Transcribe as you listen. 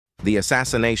The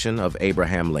assassination of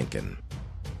Abraham Lincoln.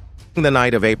 The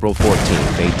night of April 14,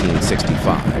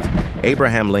 1865,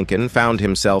 Abraham Lincoln found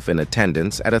himself in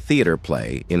attendance at a theater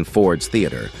play in Ford's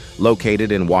Theater,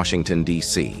 located in Washington,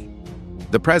 D.C.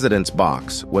 The president's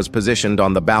box was positioned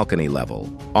on the balcony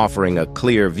level, offering a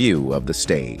clear view of the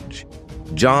stage.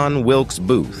 John Wilkes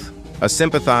Booth, a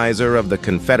sympathizer of the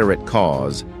Confederate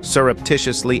cause,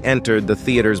 surreptitiously entered the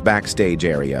theater's backstage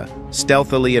area,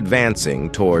 stealthily advancing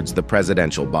towards the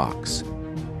presidential box.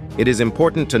 It is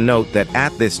important to note that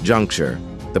at this juncture,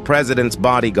 the president's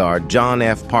bodyguard, John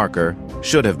F. Parker,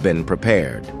 should have been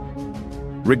prepared.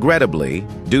 Regrettably,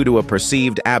 due to a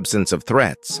perceived absence of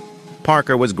threats,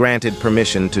 Parker was granted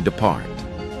permission to depart.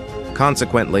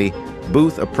 Consequently,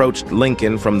 Booth approached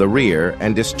Lincoln from the rear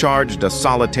and discharged a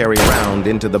solitary round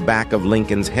into the back of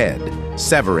Lincoln's head,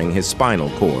 severing his spinal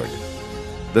cord.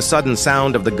 The sudden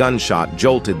sound of the gunshot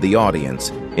jolted the audience,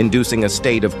 inducing a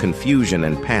state of confusion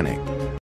and panic.